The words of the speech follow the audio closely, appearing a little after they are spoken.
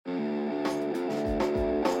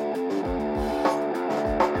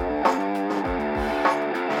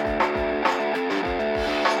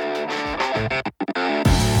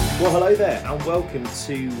Well, hello there, and welcome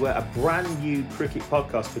to a brand new cricket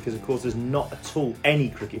podcast, because, of course, there's not at all any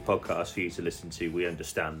cricket podcast for you to listen to. We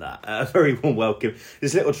understand that. A very warm welcome.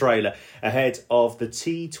 This little trailer ahead of the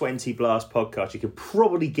T20 Blast Podcast. You can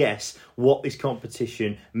probably guess what this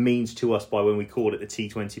competition means to us by when we call it the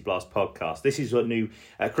T20 Blast Podcast. This is a new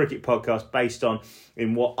cricket podcast based on,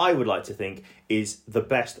 in what I would like to think, is the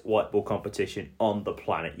best white ball competition on the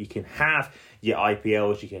planet. You can have your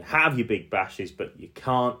IPLs, you can have your big bashes, but you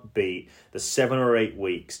can't beat the 7 or 8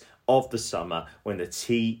 weeks of the summer when the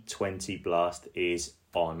T20 Blast is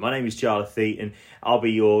on. My name is Jarleth, Eaton. I'll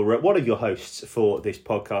be one of your hosts for this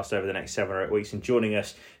podcast over the next 7 or 8 weeks, and joining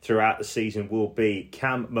us throughout the season will be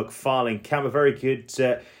Cam McFarlane. Cam, a very good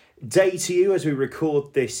day to you as we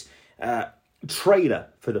record this trailer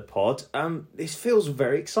for the pod. This feels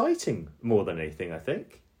very exciting more than anything, I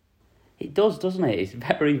think. It does, doesn't it? It's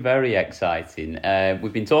very, very exciting.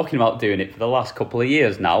 We've been talking about doing it for the last couple of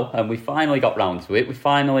years now, and we finally got round to it. We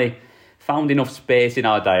finally found enough space in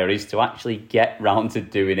our diaries to actually get round to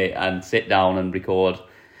doing it and sit down and record,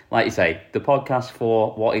 like you say, the podcast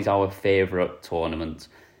for what is our favourite tournament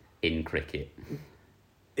in cricket.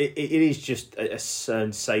 It is just a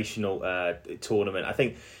sensational tournament. I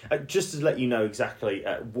think, just to let you know exactly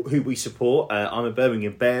who we support, I'm a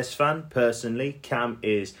Birmingham Bears fan, personally. Cam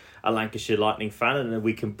is a Lancashire Lightning fan, and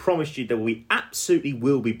we can promise you that we absolutely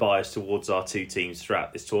will be biased towards our two teams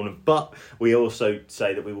throughout this tournament, but we also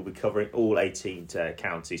say that we will be covering all 18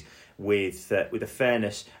 counties with the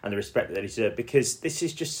fairness and the respect that they deserve, because this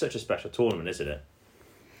is just such a special tournament, isn't it?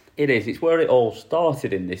 It is. It's where it all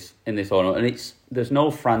started in this tournament, and there's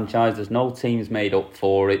no franchise, there's no teams made up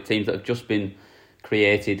for it, teams that have just been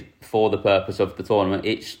created for the purpose of the tournament.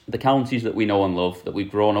 It's the counties that we know and love, that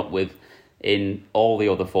we've grown up with in all the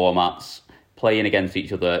other formats, playing against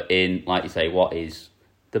each other in, like you say, what is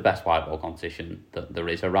the best white ball competition that there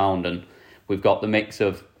is around. And we've got the mix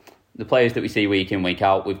of the players that we see week in, week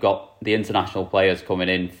out. We've got the international players coming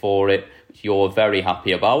in for it, which you're very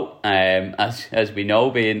happy about, as we know,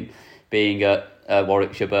 being a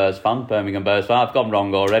Warwickshire Bears fan, Birmingham Bears fan. I've gone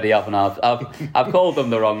wrong already, haven't I? I've called them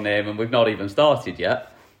the wrong name, and we've not even started yet.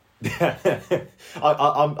 I've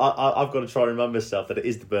got to try and remind myself that it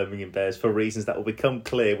is the Birmingham Bears for reasons that will become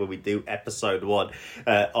clear when we do episode 1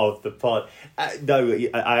 of the pod. No,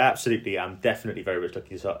 I absolutely am definitely very much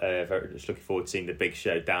looking forward to seeing the big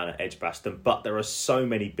show down at Edgbaston. But there are so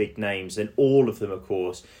many big names, and all of them, of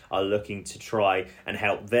course, are looking to try and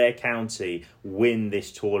help their county win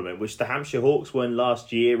this tournament, which the Hampshire Hawks won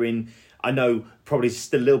last year in, I know, probably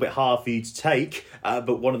still a little bit hard for you to take,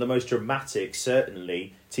 but one of the most dramatic,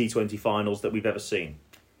 certainly, T20 finals that we've ever seen.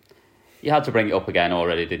 You had to bring it up again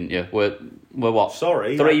already, didn't you? We're what?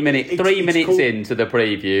 Sorry. 3 minutes into the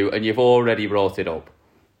preview, and you've already brought it up.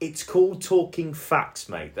 It's called talking facts,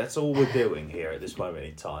 mate. That's all we're doing here at this moment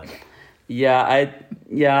in time. Yeah,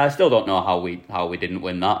 I still don't know how we didn't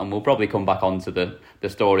win that, and we'll probably come back onto the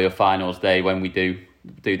story of finals day when we do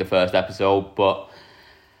the first episode, but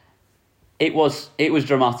It was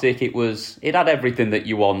dramatic. It had everything that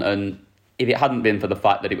you want, and if it hadn't been for the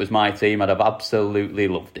fact that it was my team, I'd have absolutely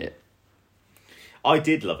loved it. I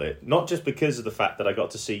did love it, not just because of the fact that I got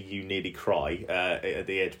to see you nearly cry at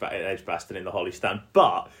the Edgbaston in the Holly Stand,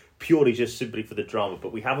 but purely just simply for the drama.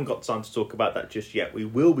 But we haven't got time to talk about that just yet. We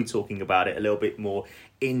will be talking about it a little bit more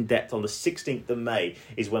in depth on the 16th of May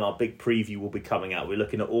is when our big preview will be coming out. We're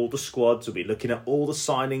looking at all the squads, we'll be looking at all the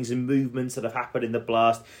signings and movements that have happened in the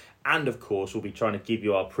Blast. And, of course, we'll be trying to give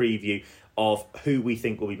you our preview of who we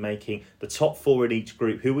think will be making the top 4 in each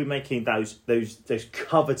group, who will be making those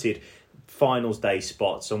coveted finals day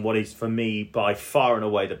spots, and what is, for me, by far and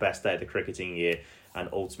away the best day of the cricketing year, and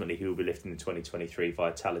ultimately who will be lifting the 2023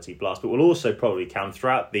 Vitality Blast. But we'll also probably come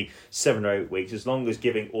throughout the 7 or 8 weeks, as long as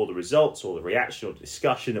giving all the results, all the reaction or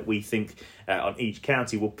discussion that we think on each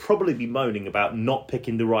county. We'll probably be moaning about not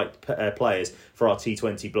picking the right players for our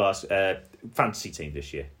T20 Blast fantasy team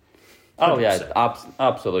this year. 100%. Oh yeah,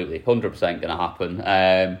 absolutely, 100% going to happen.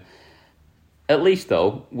 At least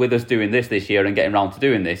though, with us doing this year and getting around to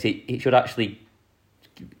doing this, it should actually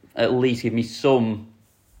at least give me some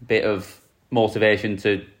bit of motivation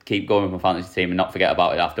to keep going with my fantasy team and not forget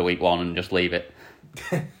about it after week 1 and just leave it.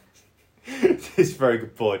 It's a very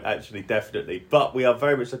good point, actually, definitely. But we are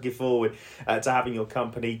very much looking forward to having your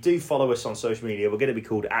company. Do follow us on social media. We're going to be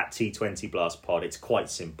called at T20 Blast Pod. It's quite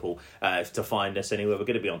simple to find us anywhere. We're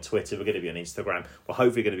going to be on Twitter. We're going to be on Instagram. We're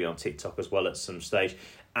hopefully going to be on TikTok as well at some stage.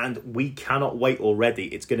 And we cannot wait already.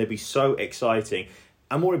 It's going to be so exciting.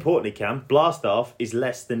 And more importantly, Cam, Blast Off is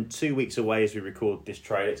less than 2 weeks away as we record this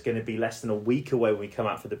trailer. It's going to be less than a week away when we come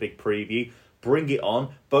out for the big preview. bring it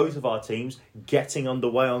on. Both of our teams getting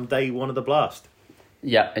underway on day one of the Blast.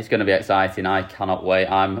 Yeah, it's going to be exciting. I cannot wait.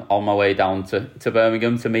 I'm on my way down to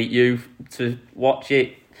Birmingham to meet you, to watch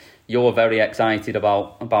it. You're very excited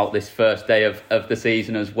about this first day of the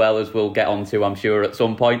season, as well, as we'll get onto, I'm sure, at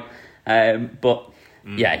some point. But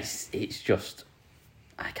yeah, it's just,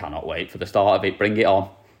 I cannot wait for the start of it. Bring it on.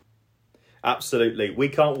 Absolutely. We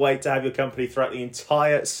can't wait to have your company throughout the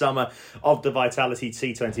entire summer of the Vitality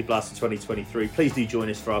T20 Blast of 2023. Please do join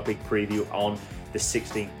us for our big preview on the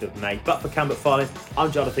 16th of May. But for Cam McFarlane,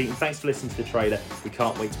 I'm Jarleth Eaton. Thanks for listening to the trailer. We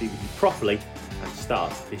can't wait to be with you properly and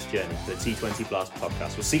start this journey for the T20 Blast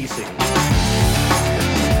podcast. We'll see you soon.